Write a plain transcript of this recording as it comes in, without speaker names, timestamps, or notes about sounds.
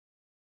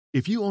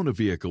If you own a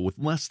vehicle with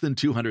less than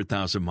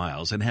 200,000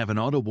 miles and have an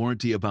auto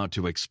warranty about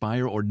to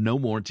expire or no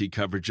warranty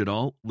coverage at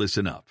all,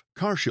 listen up.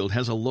 CarShield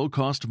has a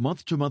low-cost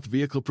month-to-month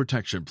vehicle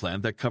protection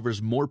plan that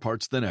covers more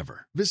parts than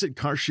ever. Visit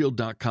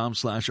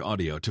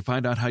carshield.com/audio to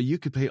find out how you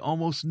could pay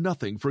almost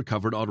nothing for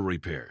covered auto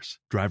repairs.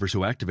 Drivers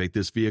who activate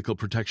this vehicle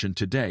protection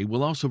today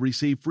will also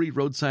receive free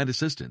roadside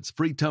assistance,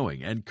 free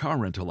towing, and car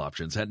rental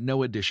options at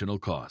no additional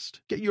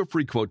cost. Get your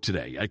free quote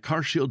today at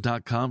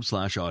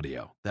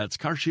carshield.com/audio. That's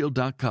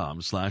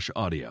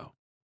carshield.com/audio.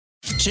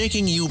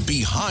 Taking you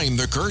behind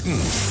the curtain.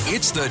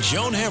 It's the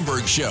Joan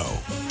Hamburg Show.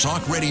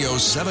 Talk Radio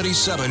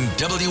 77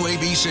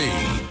 WABC.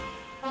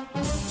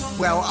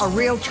 Well, a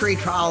real treat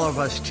for all of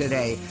us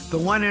today. The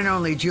one and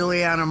only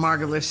Julianna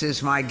Margulies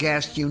is my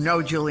guest. You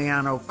know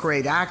Julianna,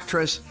 great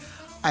actress,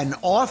 an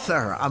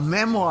author, a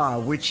memoir,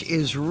 which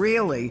is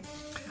really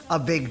a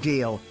big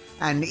deal.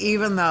 And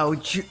even though,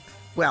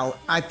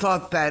 I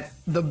thought that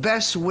the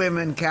best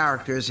women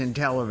characters in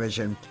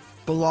television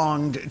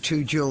belonged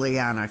to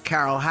Julianna.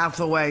 Carol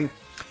Hathaway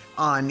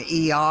on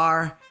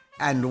ER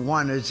and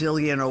won a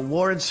zillion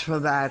awards for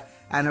that.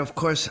 And of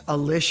course,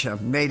 Alicia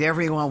made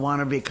everyone want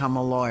to become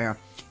a lawyer,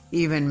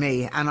 even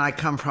me. And I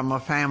come from a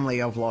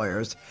family of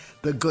lawyers.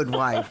 The Good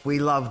Wife. We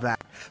love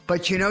that.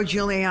 But you know,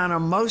 Julianna,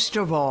 most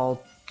of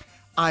all,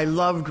 I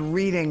loved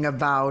reading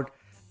about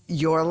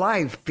your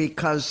life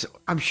because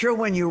I'm sure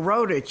when you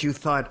wrote it, you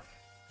thought,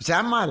 is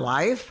that my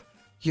life?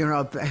 You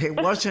know,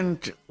 it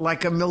wasn't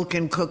like a milk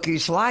and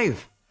cookies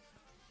life.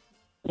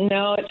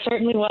 No, it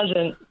certainly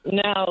wasn't.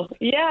 No.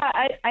 Yeah,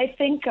 I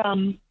think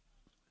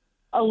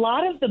a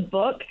lot of the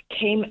book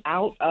came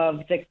out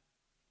of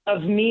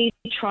me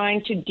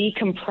trying to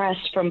decompress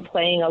from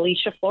playing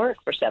Alicia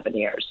Florrick for 7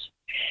 years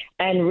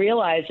and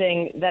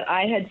realizing that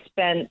I had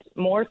spent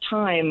more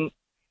time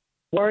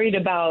worried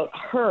about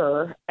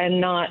her and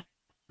not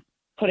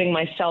putting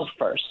myself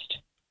first.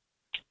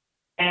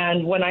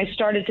 And when I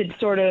started to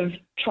sort of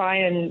try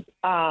and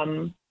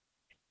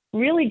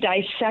really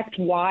dissect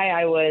why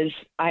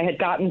I had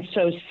gotten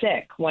so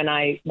sick when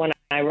I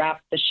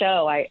wrapped the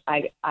show, I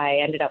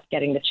ended up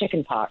getting the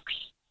chicken pox.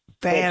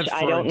 Bad for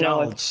I don't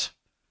adults.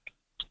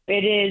 Know.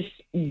 It is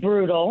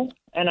brutal,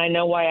 and I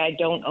know why I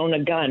don't own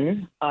a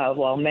gun.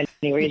 Many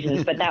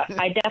reasons, but that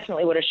I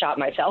definitely would have shot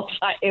myself.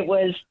 It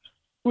was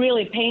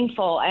really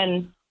painful,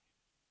 and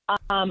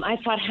I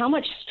thought, how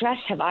much stress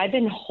have I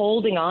been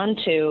holding on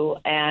to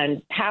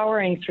and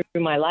powering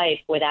through my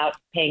life without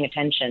paying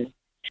attention?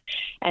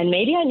 And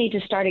maybe I need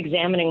to start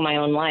examining my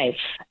own life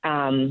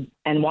and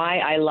why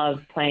I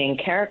love playing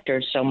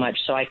characters so much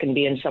so I can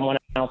be in someone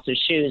else's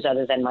shoes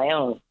other than my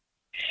own.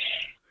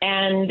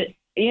 And,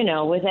 you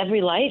know, with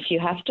every life, you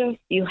have to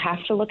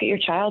look at your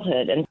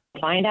childhood and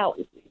find out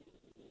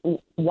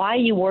why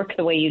you work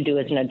the way you do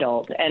as an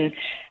adult and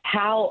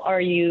how are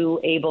you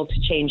able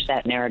to change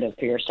that narrative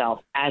for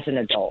yourself as an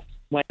adult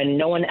when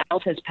no one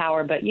else has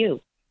power but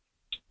you.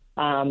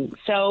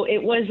 So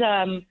it was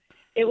a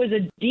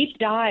deep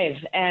dive,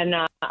 and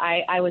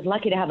I was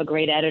lucky to have a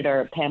great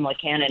editor, Pamela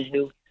Cannon,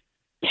 who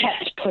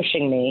kept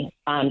pushing me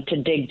to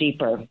dig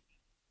deeper,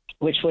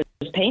 which was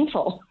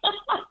painful,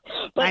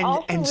 but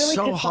also really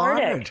so cathartic.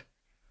 Hard.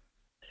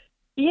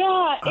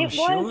 Yeah, I'm it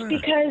was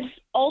because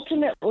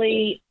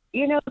ultimately,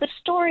 you know, the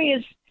story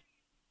is,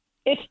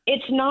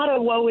 it's not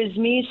a woe is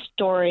me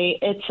story.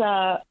 It's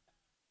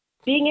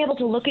being able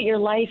to look at your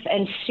life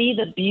and see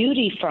the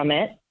beauty from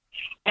it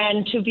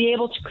and to be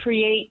able to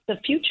create the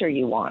future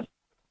you want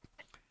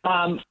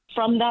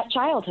from that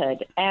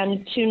childhood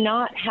and to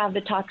not have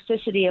the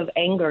toxicity of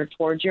anger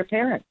towards your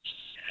parents,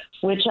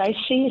 which I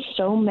see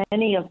so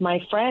many of my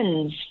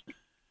friends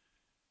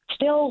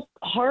still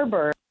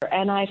harbor.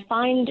 And I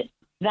find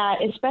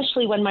that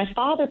especially when my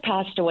father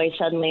passed away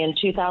suddenly in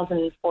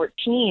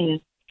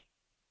 2014,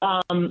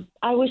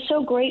 I was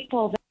so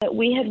grateful that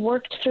we had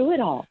worked through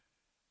it all,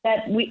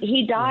 that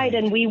he died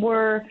and we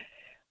were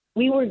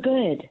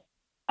good.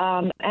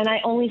 And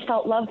I only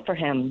felt love for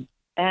him.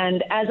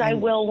 And as I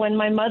will when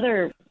my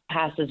mother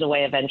passes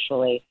away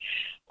eventually,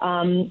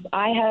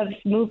 I have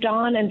moved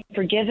on and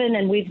forgiven,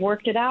 and we've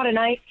worked it out. And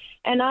I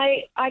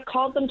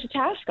called them to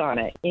task on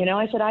it. You know,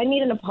 I said, I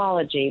need an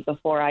apology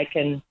before I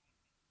can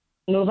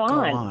move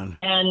on.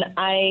 And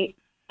I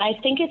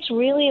think it's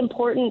really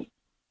important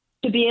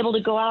to be able to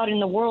go out in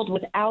the world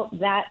without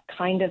that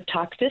kind of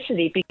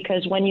toxicity,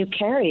 because when you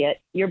carry it,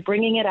 you're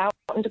bringing it out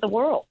into the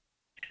world.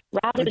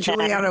 Rather than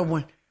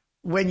Julianna,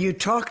 when you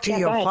talk to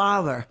your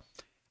father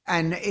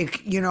and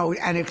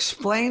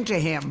explain to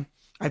him,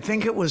 I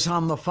think it was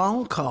on the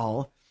phone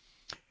call,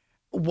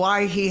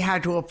 why he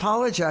had to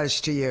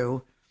apologize to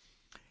you,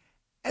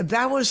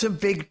 that was a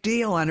big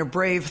deal and a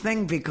brave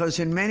thing, because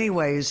in many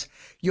ways,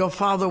 your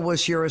father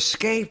was your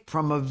escape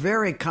from a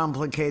very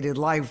complicated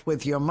life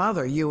with your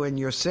mother, you and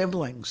your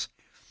siblings.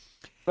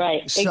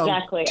 Right, so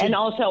exactly. And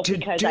also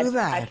because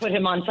I put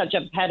him on such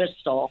a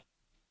pedestal.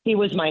 He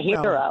was my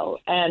hero,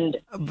 and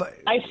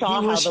I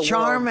saw he was how the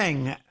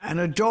charming world... and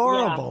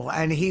adorable,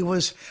 and he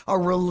was a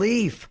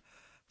relief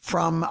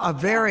from a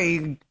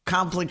very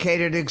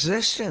complicated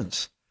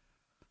existence.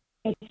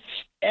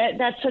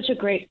 That's such a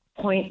great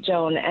point,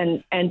 Joan.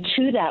 And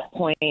to that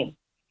point,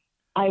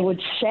 I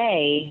would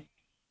say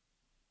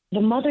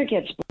the mother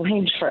gets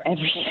blamed for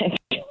everything.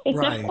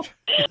 Right.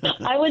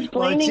 I was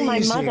blaming my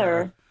easier.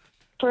 mother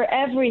for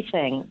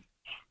everything.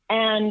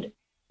 And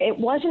it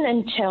wasn't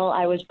until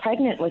I was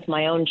pregnant with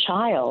my own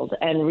child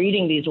and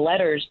reading these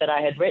letters that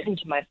I had written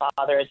to my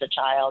father as a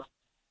child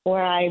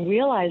where I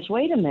realized,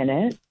 wait a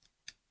minute,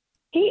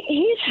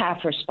 he's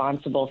half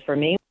responsible for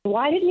me.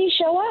 Why didn't he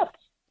show up?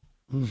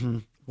 Mm-hmm.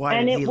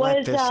 Why did he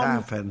let this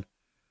happen?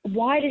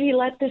 Why did he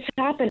let this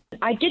happen?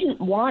 I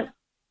didn't want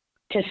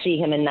to see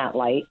him in that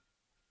light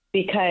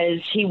because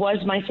he was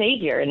my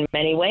savior in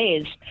many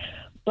ways.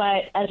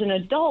 But as an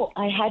adult,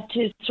 I had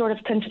to sort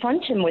of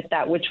confront him with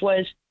that, which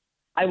was,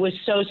 I was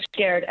so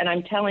scared. And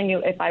I'm telling you,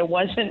 if I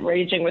wasn't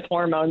raging with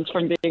hormones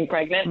from being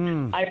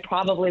pregnant, I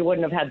probably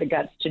wouldn't have had the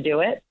guts to do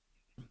it.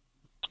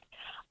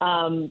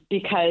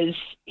 Because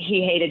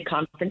he hated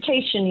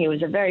confrontation. He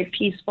was a very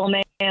peaceful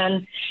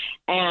man.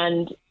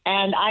 And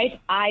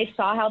I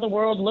saw how the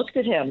world looked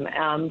at him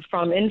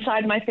from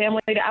inside my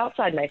family to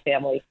outside my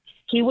family.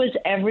 He was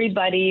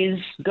everybody's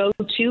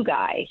go-to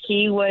guy.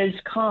 He was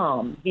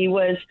calm. He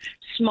was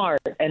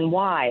smart and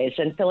wise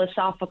and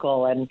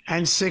philosophical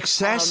and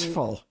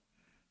successful.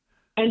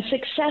 And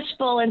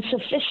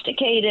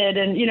sophisticated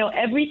and,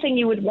 everything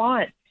you would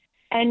want.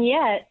 And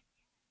yet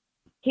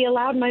he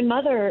allowed my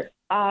mother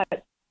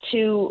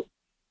to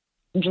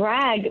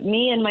drag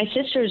me and my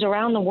sisters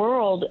around the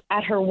world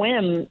at her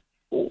whim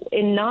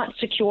in not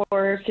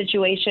secure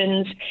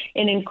situations,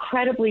 in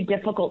incredibly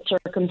difficult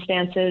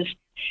circumstances.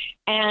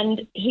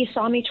 And he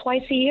saw me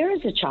twice a year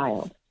as a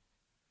child.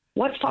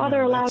 What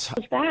father allows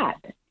that?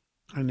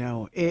 I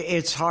know.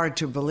 It's hard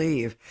to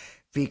believe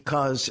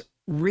because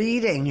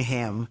reading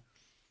him,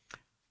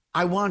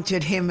 I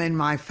wanted him in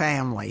my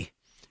family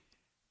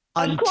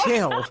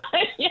until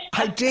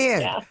I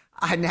did. Yeah.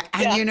 And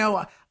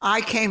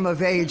I came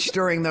of age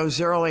during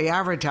those early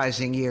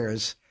advertising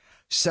years.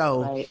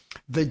 So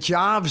the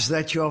jobs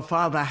that your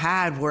father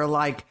had were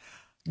like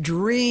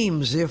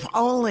dreams. If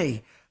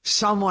only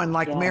someone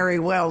like Mary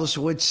Wells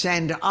would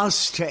send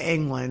us to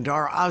England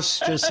or us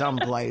to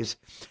someplace.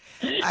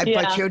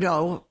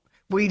 But,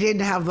 we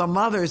didn't have the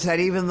mothers that,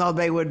 even though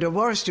they were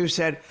divorced, who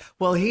said,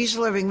 well, he's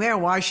living there.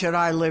 Why should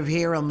I live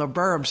here in the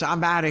burbs?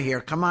 I'm out of here.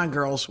 Come on,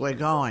 girls, we're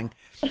going.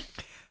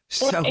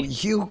 So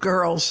you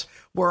girls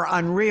were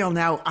unreal.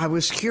 Now, I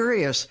was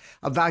curious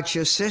about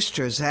your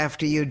sisters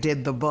after you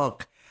did the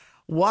book.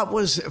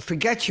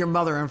 Forget your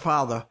mother and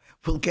father,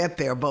 we'll get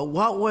there, but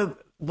what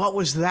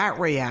was that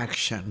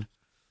reaction?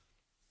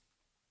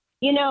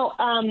 It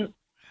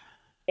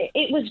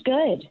was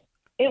good.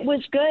 It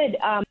was good.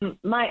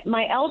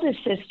 My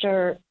eldest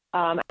sister,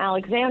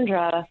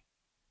 Alexandra,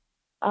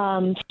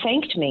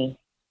 thanked me.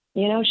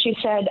 She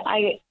said,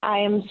 I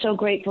am so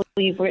grateful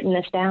you've written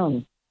this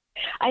down.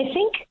 I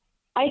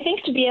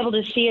think to be able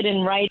to see it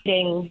in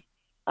writing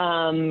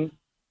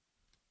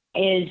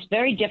is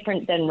very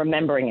different than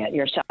remembering it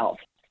yourself.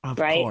 Of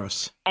right?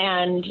 course.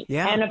 And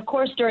of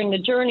course, during the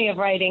journey of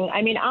writing,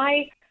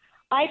 I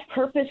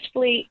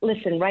purposefully,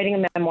 writing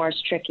a memoir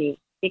is tricky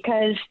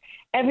because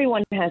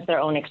everyone has their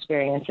own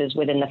experiences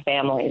within the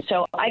family.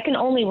 So I can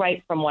only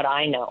write from what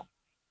I know.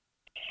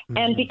 Mm-hmm.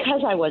 And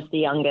because I was the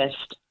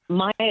youngest,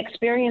 my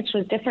experience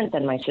was different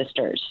than my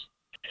sister's,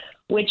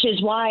 which is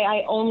why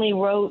I only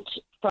wrote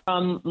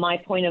from my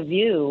point of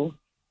view,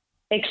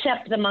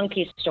 except the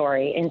monkey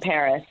story in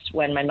Paris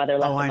when my mother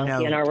left the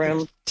monkey in our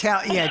room.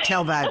 Tell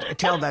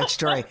that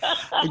story.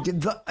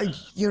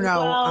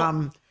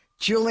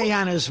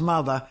 Julianna's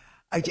mother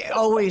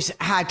always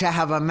had to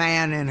have a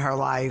man in her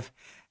life,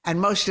 and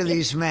most of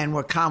these men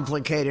were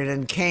complicated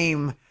and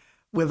came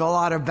with a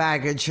lot of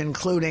baggage,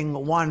 including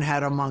one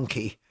had a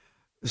monkey.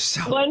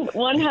 So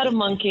one had a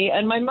monkey,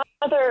 and my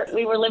mother,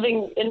 we were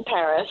living in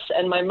Paris,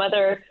 and my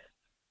mother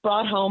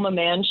brought home a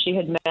man she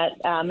had met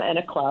at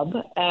a club,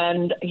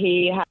 and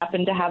he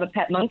happened to have a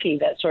pet monkey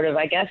that sort of,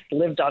 I guess,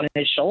 lived on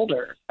his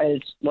shoulder, is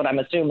what I'm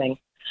assuming.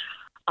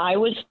 I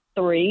was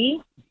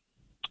 3,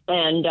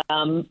 and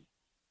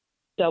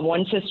the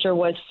one sister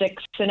was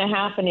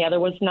 6.5, and the other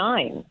was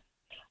 9.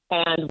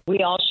 And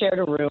we all shared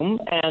a room,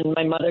 and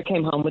my mother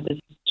came home with this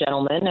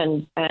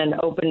gentleman and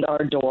opened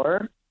our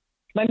door.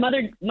 My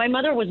mother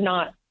was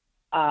not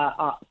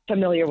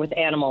familiar with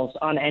animals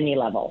on any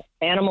level.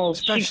 Animals,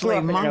 especially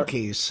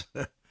monkeys.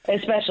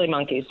 Especially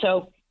monkeys.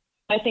 So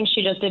I think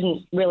she just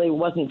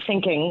wasn't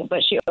thinking,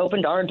 but she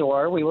opened our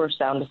door. We were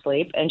sound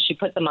asleep, and she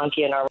put the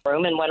monkey in our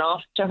room and went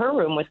off to her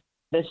room with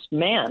this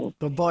man.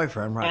 The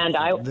boyfriend, right? And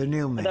the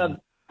new man.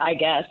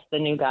 The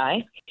new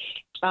guy.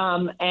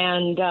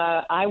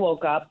 I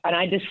woke up, and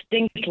I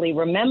distinctly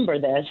remember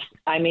this.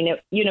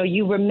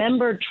 You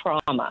remember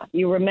trauma.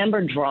 You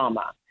remember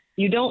drama.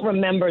 You don't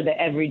remember the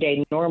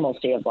everyday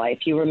normalcy of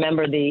life. You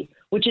remember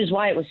which is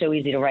why it was so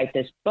easy to write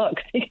this book,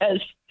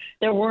 because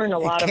there weren't a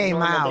lot of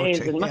normal days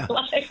in my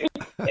life.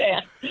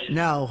 Yeah.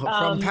 No,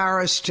 from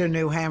Paris to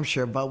New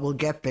Hampshire, but we'll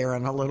get there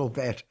in a little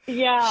bit.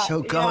 Yeah.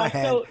 So go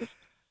ahead.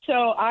 So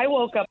I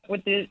woke up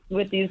with these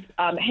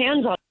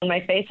hands on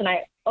my face, and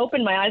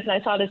opened my eyes and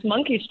I saw this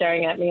monkey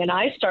staring at me, and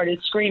I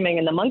started screaming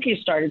and the monkey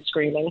started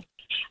screaming.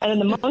 And then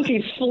the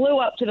monkey flew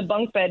up to the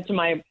bunk bed to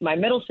my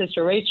middle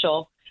sister,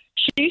 Rachel.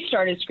 She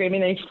started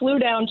screaming. They flew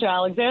down to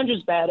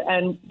Alexandra's bed,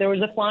 and there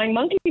was a flying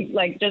monkey,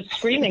 like, just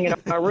screaming in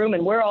our room,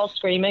 and we're all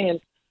screaming. And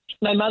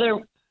my mother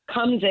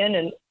comes in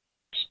and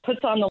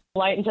puts on the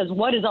light and says,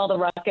 "What is all the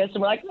ruckus?"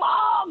 And we're like,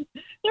 "Mom,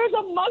 there's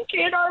a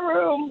monkey in our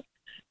room."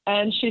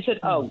 And she said,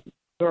 "Oh,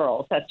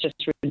 girls, that's just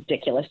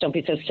ridiculous. Don't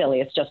be so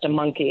silly. It's just a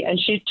monkey." And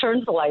she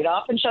turns the light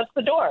off and shuts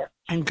the door.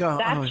 And go.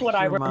 That's what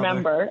I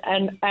remember.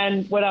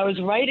 And when I was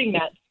writing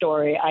that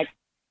story,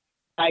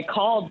 I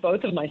called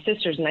both of my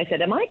sisters and I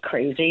said, "Am I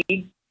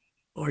crazy?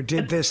 Or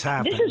did this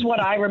happen?" This is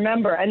what I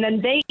remember. And then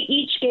they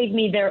each gave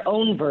me their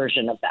own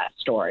version of that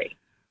story.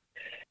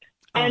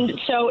 And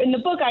so in the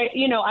book,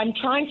 I'm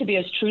trying to be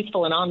as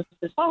truthful and honest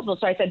as possible.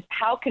 So I said,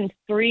 how can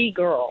three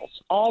girls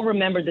all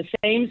remember the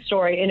same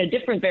story in a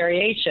different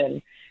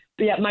variation?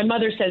 But yet my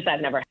mother says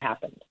that never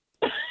happened.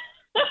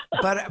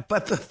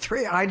 But the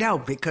three, I know,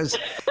 because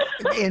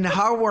in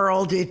her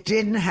world, it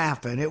didn't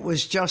happen. It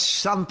was just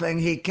something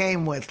he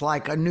came with,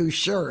 like a new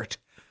shirt.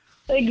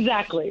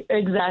 Exactly.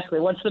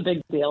 What's the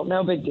big deal?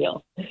 No big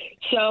deal.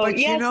 So,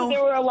 yes,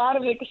 there were a lot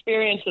of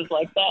experiences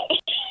like that.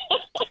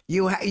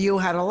 You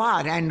had a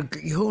lot, and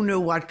who knew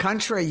what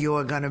country you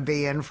were going to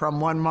be in from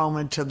one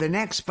moment to the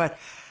next. But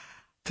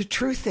the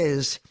truth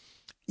is,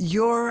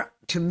 you're,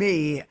 to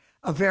me,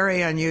 a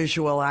very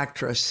unusual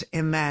actress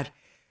in that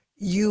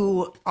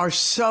you are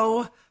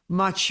so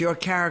much your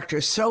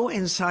character, so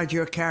inside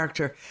your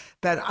character,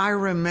 that I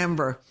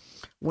remember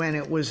when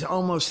it was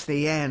almost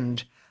the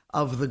end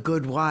of The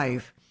Good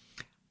Wife,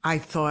 I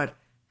thought,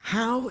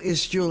 how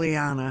is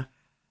Julianna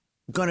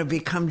going to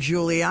become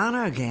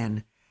Julianna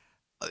again?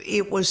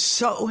 It was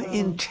so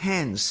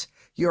intense.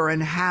 You're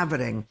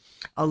inhabiting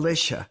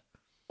Alicia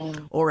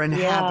or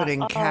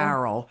inhabiting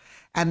Carol.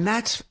 And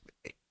that's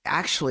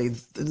actually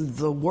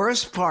the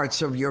worst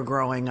parts of your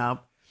growing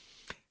up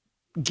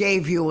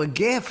gave you a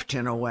gift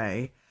in a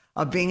way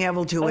of being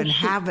able to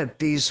inhabit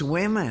these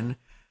women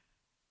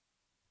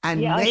and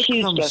make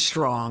them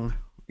strong.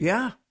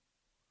 Yeah.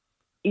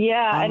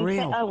 Yeah.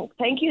 Unreal. And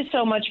thank you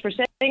so much for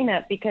saying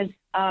that, because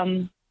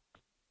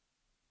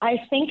I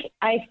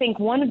think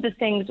one of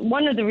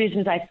the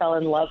reasons I fell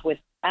in love with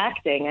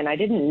acting, and I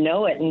didn't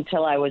know it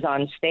until I was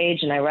on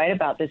stage, and I write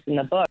about this in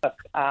the book.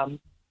 I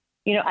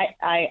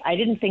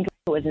didn't think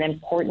it was an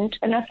important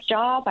enough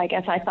job. I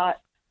guess I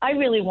thought I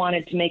really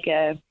wanted to make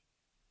an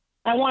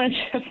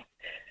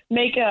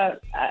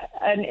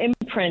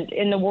imprint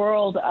in the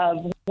world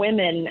of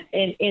women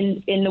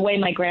in the way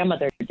my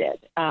grandmother did.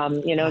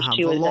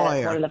 She was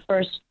one of the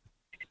first.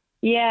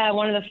 Yeah,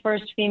 one of the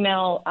first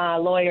female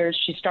lawyers.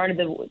 She started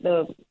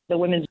the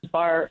Women's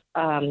Bar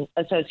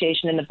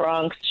Association in the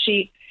Bronx.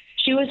 She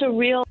was a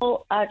real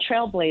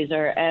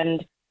trailblazer,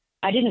 and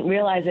I didn't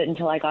realize it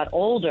until I got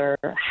older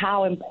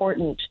how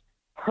important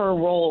her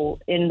role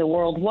in the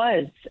world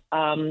was,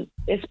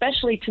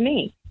 especially to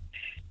me.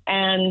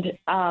 And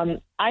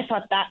I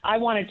thought that I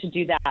wanted to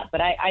do that,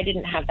 but I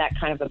didn't have that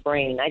kind of a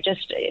brain. I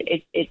just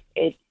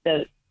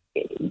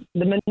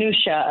the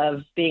minutia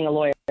of being a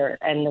lawyer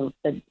and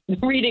the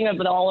reading of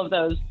all of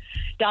those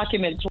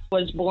documents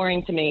was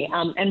boring to me.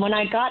 And when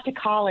I got to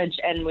college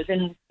and was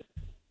in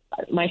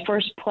my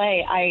first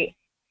play,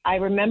 I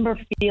remember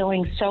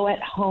feeling so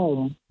at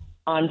home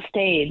on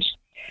stage.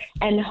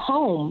 And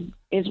home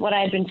is what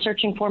I had been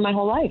searching for my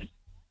whole life.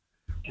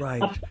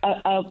 Right.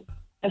 A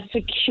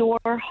secure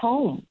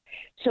home.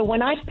 So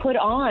when I put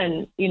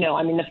on,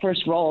 the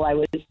first role, I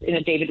was in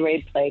a David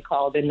Rabe play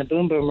called In the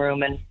Boom Boom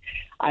Room, and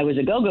I was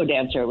a go-go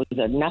dancer. It was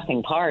a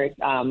nothing part.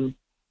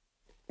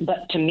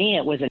 But to me,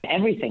 it was an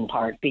everything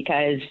part,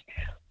 because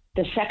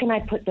the second I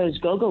put those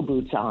go-go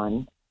boots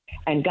on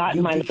and got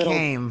in my little,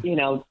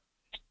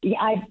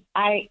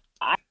 I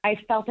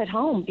felt at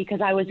home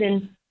because I was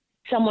in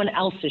someone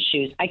else's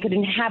shoes. I could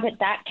inhabit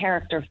that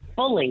character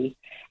fully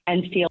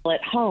and feel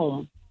at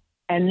home.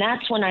 And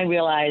that's when I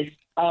realized,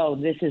 oh,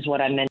 this is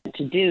what I'm meant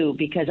to do,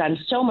 because I'm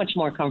so much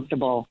more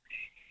comfortable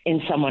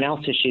in someone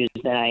else's shoes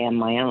than I am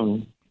my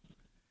own.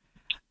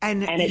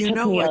 And it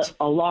took me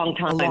a long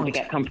time to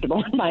get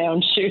comfortable in my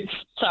own shoes.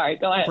 Sorry,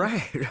 go ahead.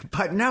 Right.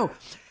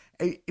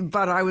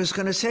 But I was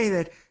going to say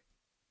that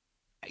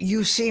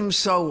you seem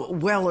so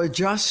well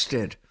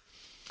adjusted,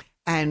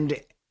 and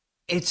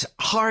it's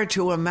hard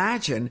to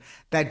imagine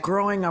that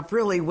growing up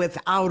really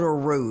without a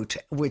root,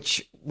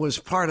 which was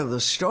part of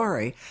the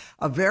story,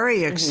 a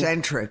very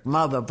eccentric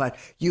mother, but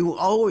you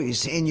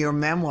always in your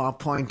memoir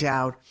point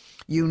out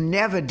you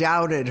never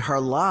doubted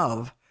her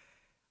love.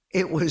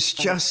 It was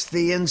just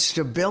the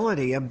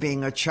instability of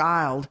being a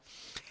child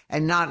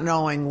and not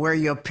knowing where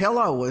your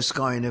pillow was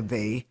going to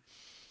be.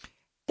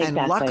 Exactly.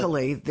 And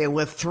luckily, there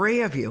were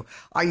three of you.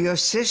 Are your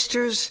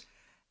sisters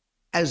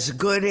as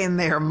good in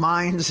their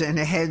minds and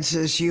heads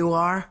as you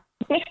are?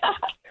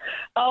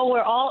 Oh,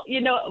 we're all,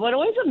 what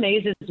always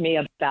amazes me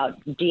about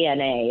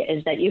DNA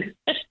is that you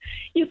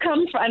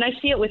come from, and I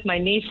see it with my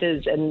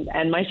nieces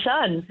and my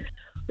son,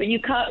 but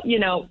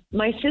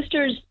my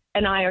sisters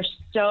and I are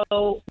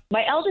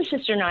my elder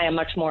sister and I are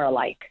much more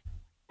alike.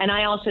 And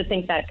I also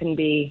think that can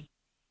be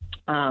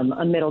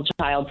a middle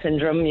child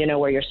syndrome,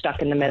 where you're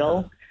stuck in the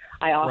middle.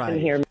 I often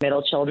hear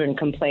middle children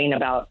complain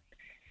about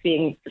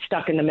being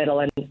stuck in the middle.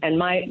 And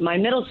my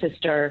middle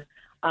sister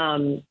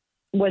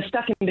was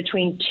stuck in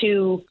between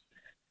two,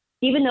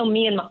 even though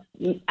me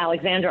and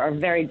Alexander are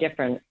very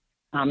different.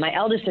 My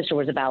eldest sister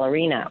was a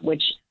ballerina,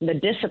 which the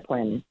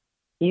discipline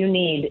you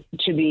need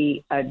to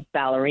be a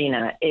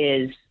ballerina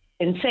is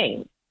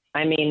insane.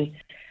 I mean,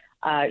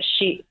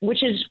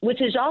 which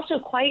is also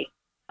quite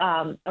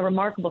a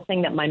remarkable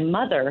thing that my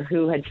mother,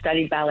 who had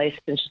studied ballet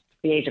since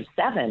the age of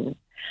 7,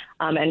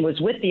 and was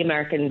with the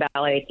American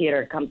Ballet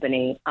Theater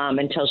Company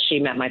until she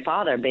met my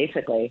father,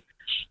 basically.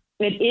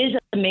 It is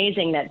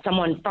amazing that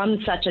someone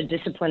from such a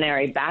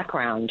disciplinary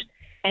background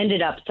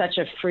ended up such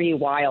a free,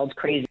 wild,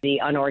 crazy,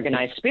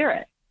 unorganized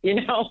spirit,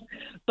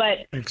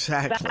 But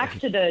exactly. Back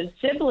to the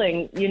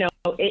sibling,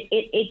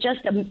 it just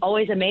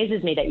always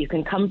amazes me that you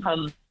can come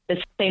from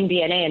the same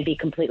DNA and be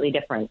completely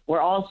different. We're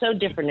all so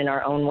different in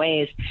our own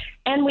ways,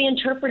 and we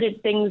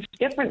interpreted things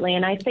differently.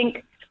 And I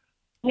think,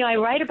 I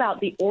write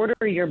about the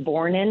order you're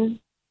born in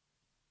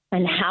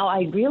and how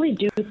I really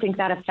do think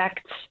that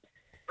affects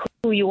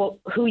who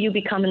you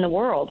become in the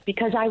world,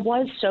 because I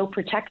was so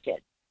protected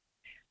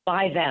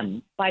by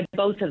them, by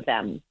both of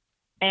them.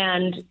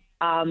 And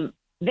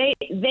they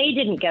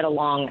didn't get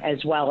along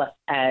as well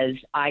as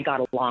I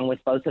got along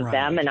with both of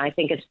them. And I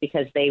think it's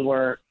because they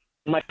were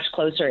much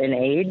closer in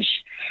age.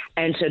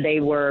 And so they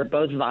were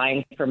both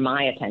vying for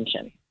my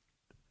attention.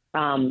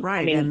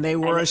 And they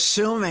were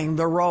assuming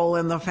the role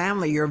in the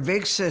family. Your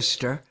big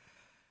sister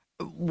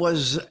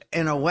was,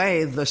 in a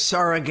way, the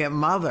surrogate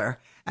mother,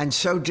 and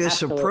so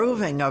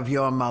disapproving of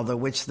your mother,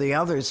 which the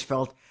others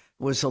felt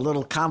was a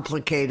little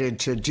complicated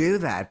to do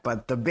that.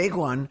 But the big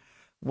one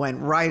went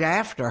right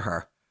after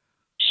her.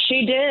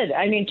 She did.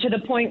 I mean, to the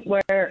point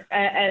where,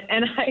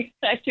 and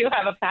I do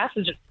have a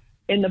passage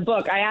in the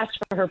book. I asked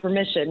for her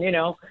permission,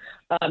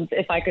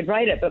 if I could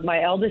write it. But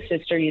my eldest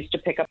sister used to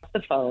pick up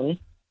the phone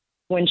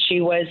when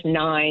she was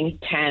 9,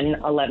 10,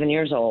 11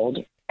 years old.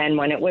 And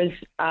when it was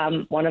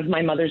one of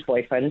my mother's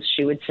boyfriends,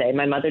 she would say,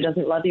 "My mother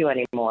doesn't love you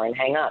anymore," and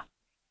hang up.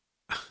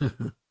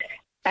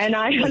 And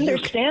I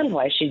understand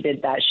why she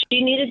did that.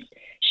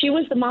 She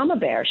was the mama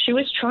bear. She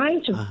was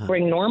trying to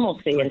bring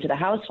normalcy into the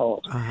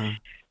household.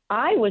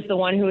 I was the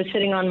one who was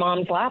sitting on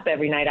mom's lap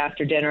every night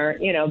after dinner,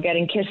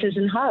 getting kisses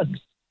and hugs.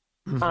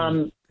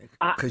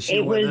 Because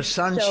you were the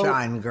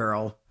sunshine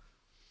girl.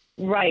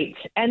 Right.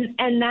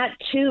 And that,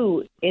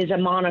 too, is a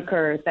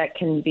moniker that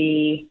can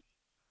be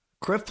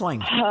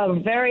crippling. A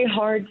very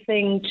hard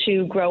thing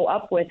to grow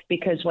up with,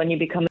 because when you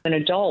become an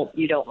adult,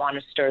 you don't want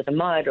to stir the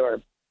mud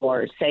or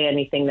say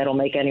anything that'll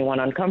make anyone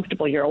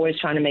uncomfortable. You're always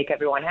trying to make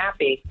everyone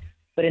happy.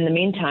 But in the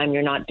meantime,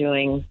 you're not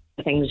doing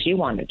the things you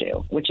want to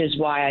do, which is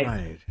why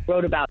I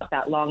wrote about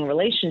that long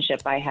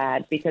relationship I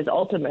had, because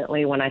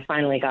ultimately when I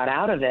finally got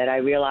out of it, I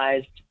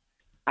realized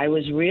I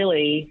was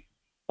really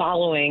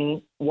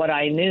following what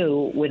I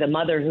knew with a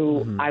mother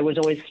who I was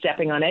always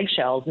stepping on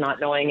eggshells,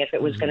 not knowing if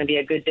it was going to be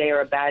a good day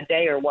or a bad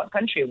day or what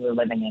country we were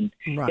living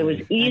in. It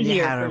was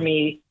easier for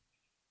me,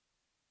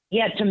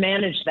 to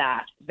manage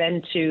that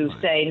than to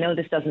say, no,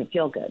 this doesn't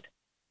feel good.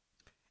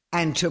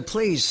 And to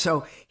please.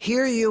 So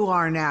here you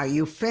are now.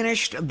 You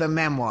finished the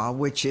memoir,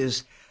 which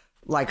is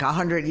like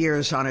 100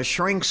 years on a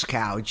shrink's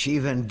couch,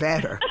 even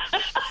better.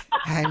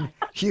 And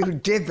you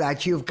did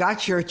that. You've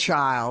got your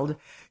child.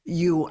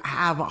 You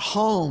have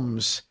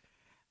homes.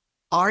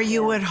 Are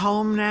you at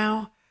home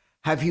now?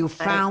 Have you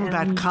found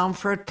that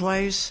comfort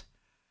place?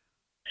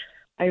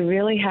 I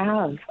really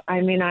have. I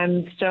mean,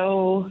 I'm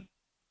so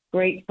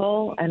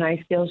grateful, and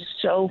I feel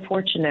so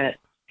fortunate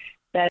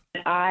that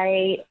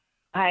I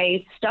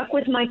stuck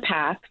with my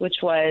path, which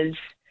was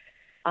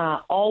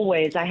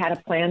always, I had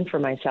a plan for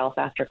myself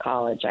after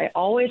college. I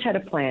always had a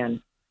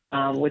plan,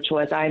 which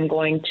was I'm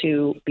going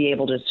to be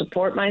able to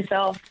support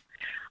myself.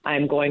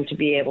 I'm going to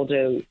be able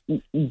to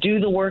do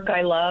the work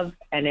I love.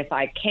 And if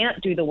I can't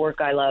do the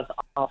work I love,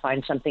 I'll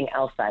find something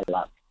else I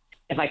love.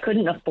 If I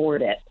couldn't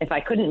afford it, if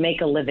I couldn't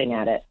make a living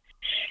at it.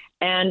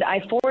 And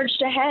I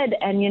forged ahead,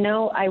 and,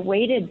 I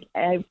waited.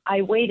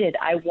 I waited.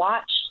 I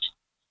watched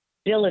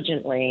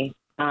diligently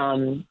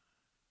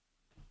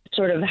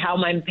sort of how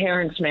my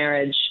parents'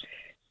 marriage,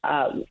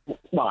 I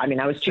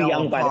was too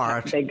young by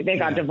the time they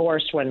got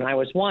divorced when I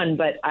was 1,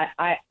 but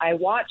I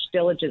watched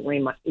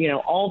diligently,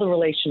 all the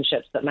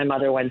relationships that my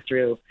mother went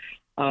through.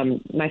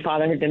 My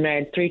father had been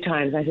married 3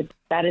 times. I said,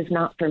 that is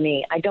not for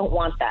me. I don't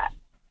want that.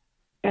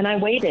 And I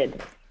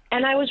waited.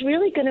 And I was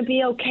really going to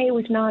be okay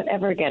with not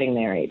ever getting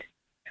married.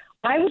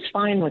 I was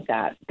fine with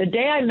that. The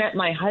day I met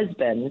my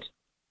husband,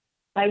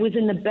 I was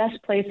in the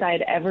best place I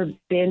had ever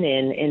been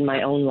in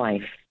my own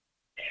life.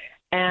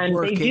 And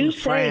working, they do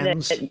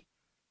friends. say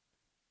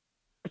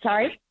that.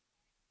 Sorry?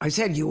 I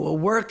said you were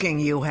working,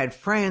 you had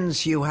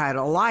friends, you had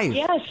a life.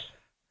 Yes.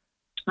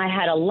 I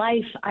had a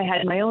life. I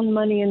had my own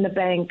money in the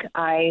bank.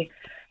 I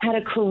had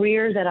a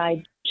career that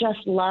I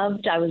just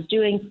loved. I was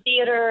doing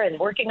theater and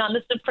working on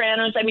The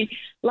Sopranos. I mean,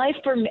 life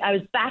for me, I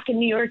was back in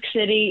New York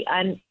City,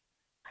 and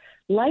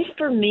life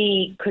for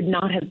me could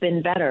not have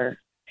been better.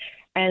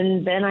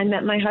 And then I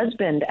met my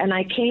husband, and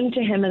I came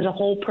to him as a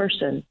whole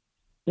person,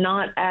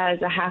 not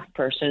as a half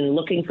person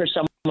looking for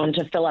someone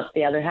to fill up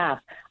the other half.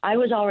 I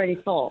was already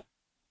full.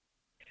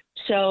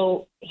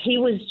 So he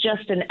was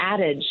just an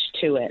adage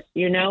to it,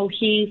 you know.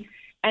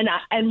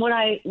 And what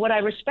I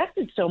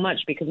respected so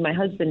much, because my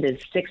husband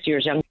is 6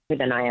 years younger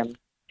than I am,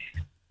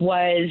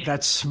 was,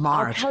 that's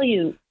smart. I'll tell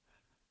you,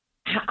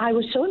 I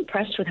was so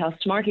impressed with how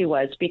smart he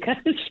was, because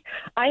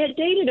I had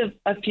dated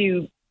a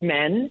few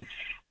men,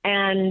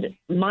 and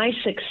my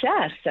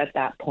success at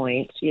that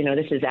point, you know,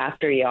 this is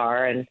after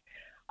ER, and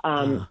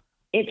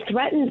it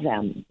threatened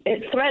them.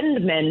 It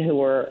threatened men who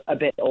were a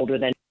bit older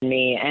than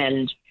me,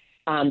 and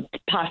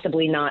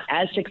possibly not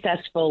as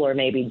successful, or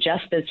maybe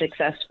just as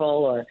successful,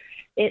 or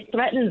it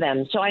threatened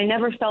them. So I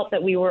never felt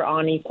that we were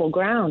on equal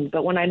ground.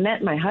 But when I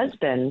met my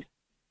husband,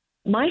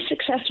 my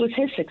success was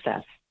his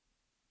success.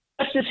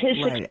 Just as his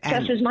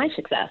success is my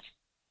success.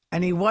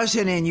 And he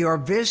wasn't in your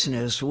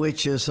business,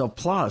 which is a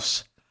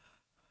plus.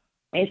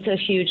 It's a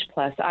huge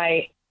plus.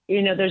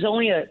 There's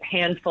only a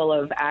handful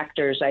of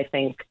actors, I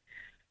think,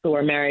 who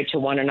are married to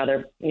one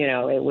another. You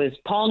know, it was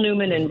Paul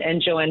Newman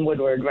and Joanne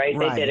Woodward, right?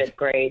 They did it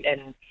great.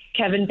 And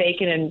Kevin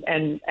Bacon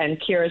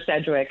and Kira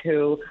Sedgwick,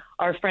 who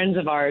are friends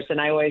of ours. And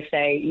I always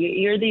say,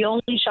 you're the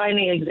only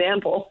shining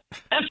example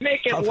that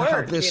make it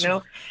work, you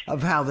know?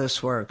 Of how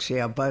this works,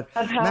 yeah. But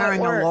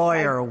marrying a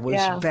lawyer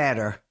was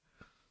better.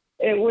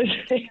 It was,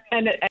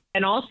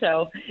 and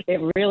also it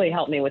really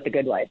helped me with The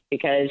Good Wife,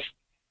 because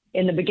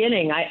in the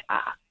beginning,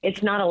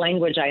 it's not a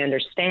language I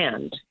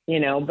understand, you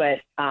know, but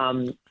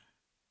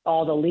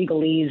all the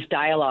legalese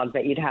dialogue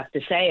that you'd have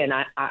to say. And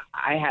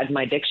I had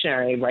my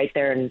dictionary right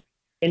there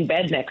in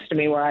bed next to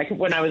me, where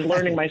when I was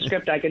learning my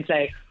script, I could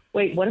say,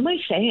 wait, what am I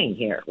saying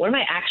here? What am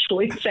I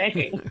actually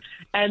saying?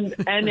 And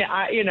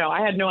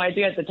I had no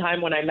idea at the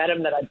time when I met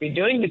him that I'd be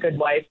doing The Good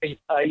Wife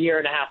a year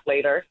and a half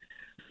later,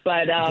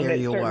 but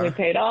it certainly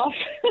paid off.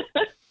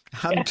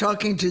 I'm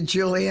talking to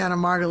Julianna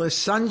Margulies,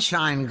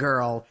 Sunshine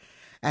Girl,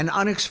 An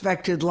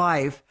Unexpected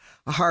Life.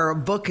 Her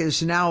book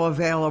is now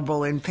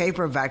available in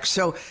paperback.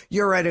 So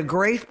you're at a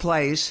great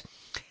place.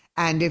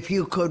 And if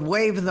you could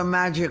wave the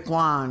magic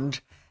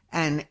wand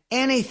and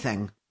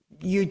anything,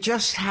 you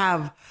just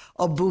have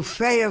a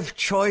buffet of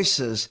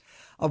choices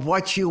of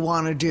what you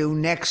want to do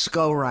next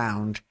go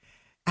round.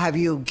 Have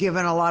you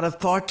given a lot of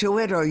thought to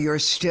it, or you're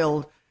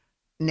still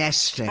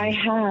nesting? I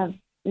have.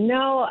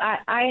 No,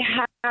 I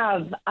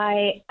have.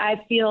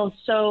 I feel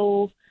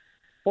so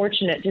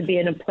fortunate to be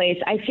in a place.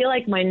 I feel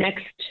like my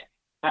next,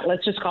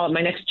 let's just call it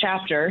my next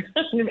chapter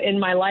in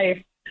my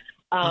life,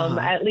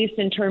 at least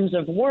in terms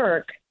of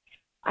work,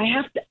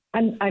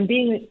 I'm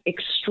being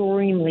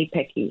extremely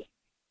picky,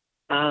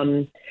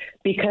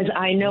 because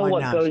I know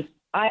what goes,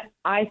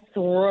 I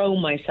throw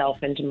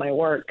myself into my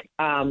work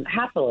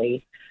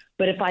happily,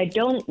 but if I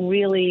don't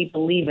really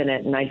believe in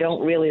it and I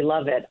don't really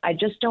love it, I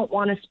just don't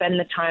want to spend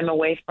the time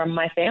away from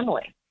my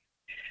family.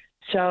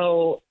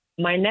 So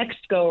my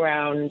next go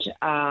round,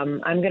 I'm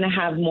going to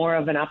have more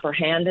of an upper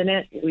hand in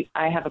it.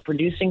 I have a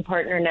producing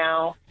partner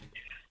now,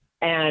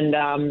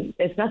 and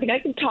it's nothing I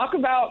can talk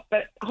about,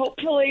 but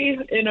hopefully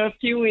in a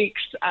few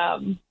weeks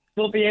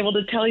we'll be able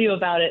to tell you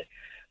about it.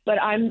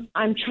 But I'm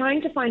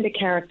trying to find a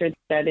character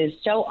that is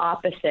so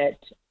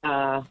opposite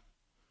Carol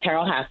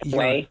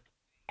Hathaway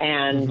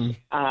and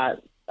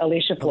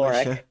Alicia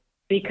Florrick,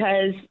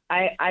 because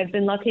I've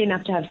been lucky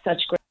enough to have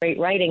such great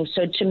writing.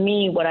 So to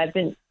me, what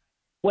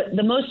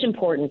the most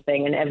important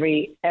thing, and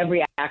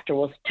every actor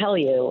will tell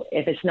you,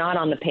 if it's not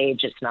on the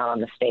page, it's not on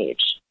the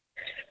stage.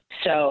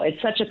 So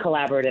it's such a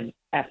collaborative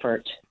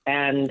effort,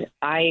 and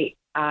I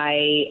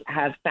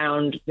have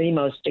found the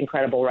most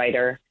incredible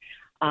writer,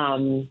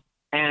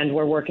 and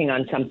we're working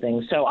on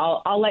something. So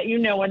I'll let you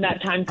know when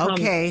that time comes.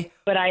 Okay,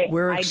 but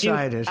we're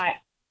excited.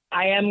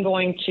 I am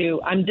going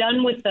to. I'm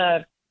done with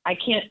I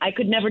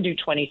could never do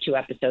 22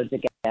 episodes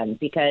again,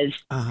 because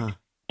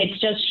it's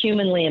just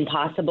humanly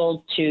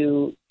impossible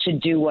to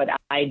do what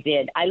I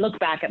did. I look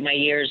back at my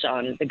years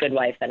on The Good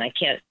Wife, and I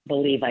can't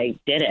believe I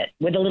did it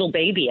with a little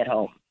baby at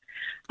home.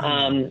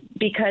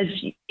 Because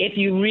if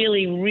you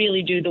really,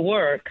 really do the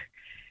work,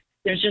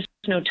 there's just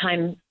no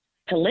time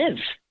to live.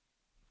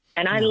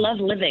 And I love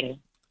living,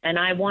 and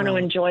I want to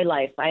enjoy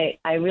life. I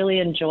really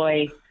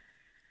enjoy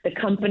the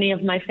company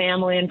of my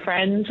family and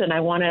friends, and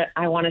I want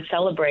to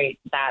celebrate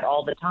that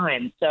all the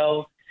time.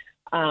 So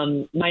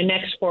my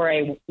next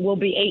foray will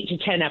be 8 to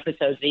 10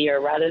 episodes a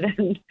year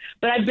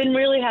but I've been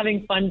really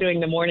having fun doing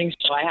the morning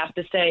show. I have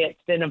to say,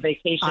 it's been a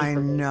vacation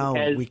for me. I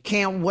know. We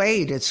can't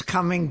wait. It's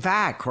coming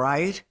back,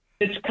 right?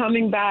 It's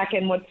coming back.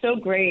 And what's so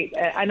great,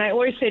 and I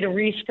always say to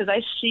Reese, because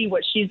I see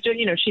what she's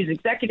doing, she's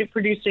executive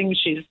producing.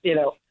 She's,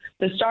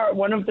 the star,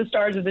 one of the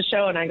stars of the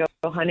show. And I go,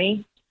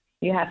 honey,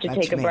 you have to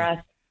take a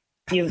breath.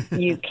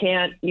 You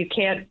can't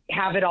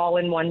have it all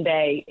in one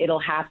day. It'll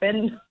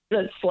happen.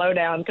 Let's slow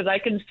down, because I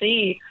can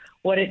see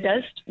what it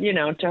does,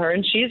 to her.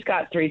 And she's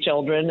got 3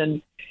 children,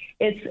 and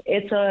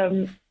it's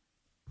a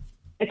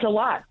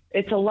lot.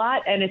 It's a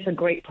lot, and it's a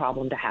great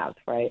problem to have,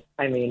 right?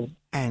 I mean,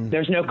 and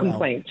there's no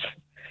complaints.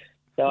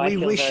 So I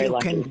feel very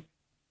lucky.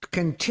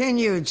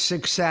 Continued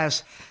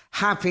success,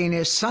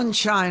 happiness,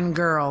 Sunshine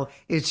Girl.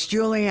 It's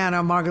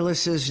Julianna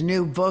Margulies'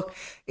 new book.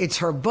 It's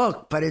her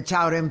book, but it's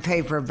out in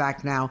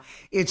paperback now.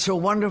 It's a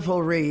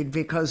wonderful read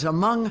because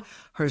among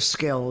her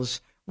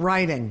skills,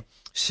 writing.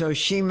 So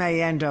she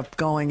may end up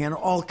going in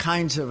all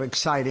kinds of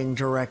exciting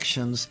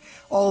directions.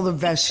 All the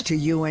best to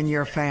you and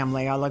your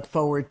family. I look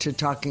forward to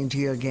talking to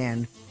you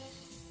again.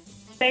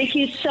 Thank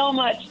you so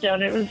much,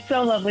 Joan. It was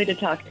so lovely to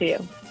talk to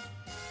you.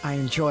 I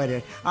enjoyed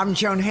it. I'm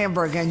Joan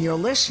Hamburg, and you're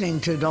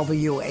listening to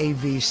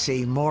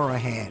WABC. More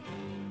ahead.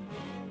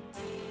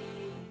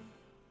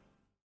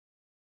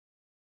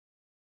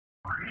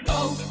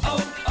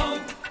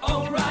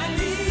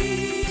 O'Reilly.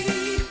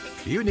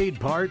 You need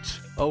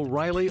parts?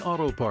 O'Reilly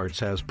Auto Parts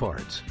has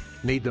parts.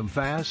 Need them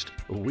fast?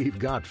 We've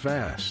got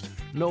fast.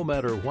 No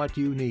matter what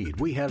you need,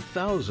 we have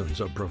thousands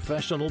of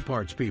professional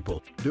parts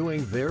people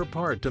doing their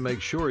part to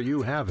make sure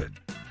you have it.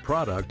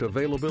 Product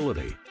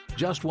availability.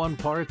 Just one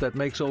part that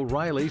makes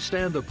O'Reilly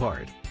stand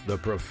apart. The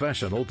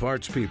professional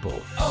parts people.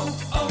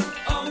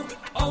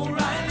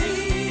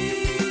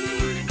 O'Reilly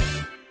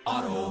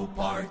Auto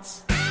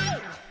Parts.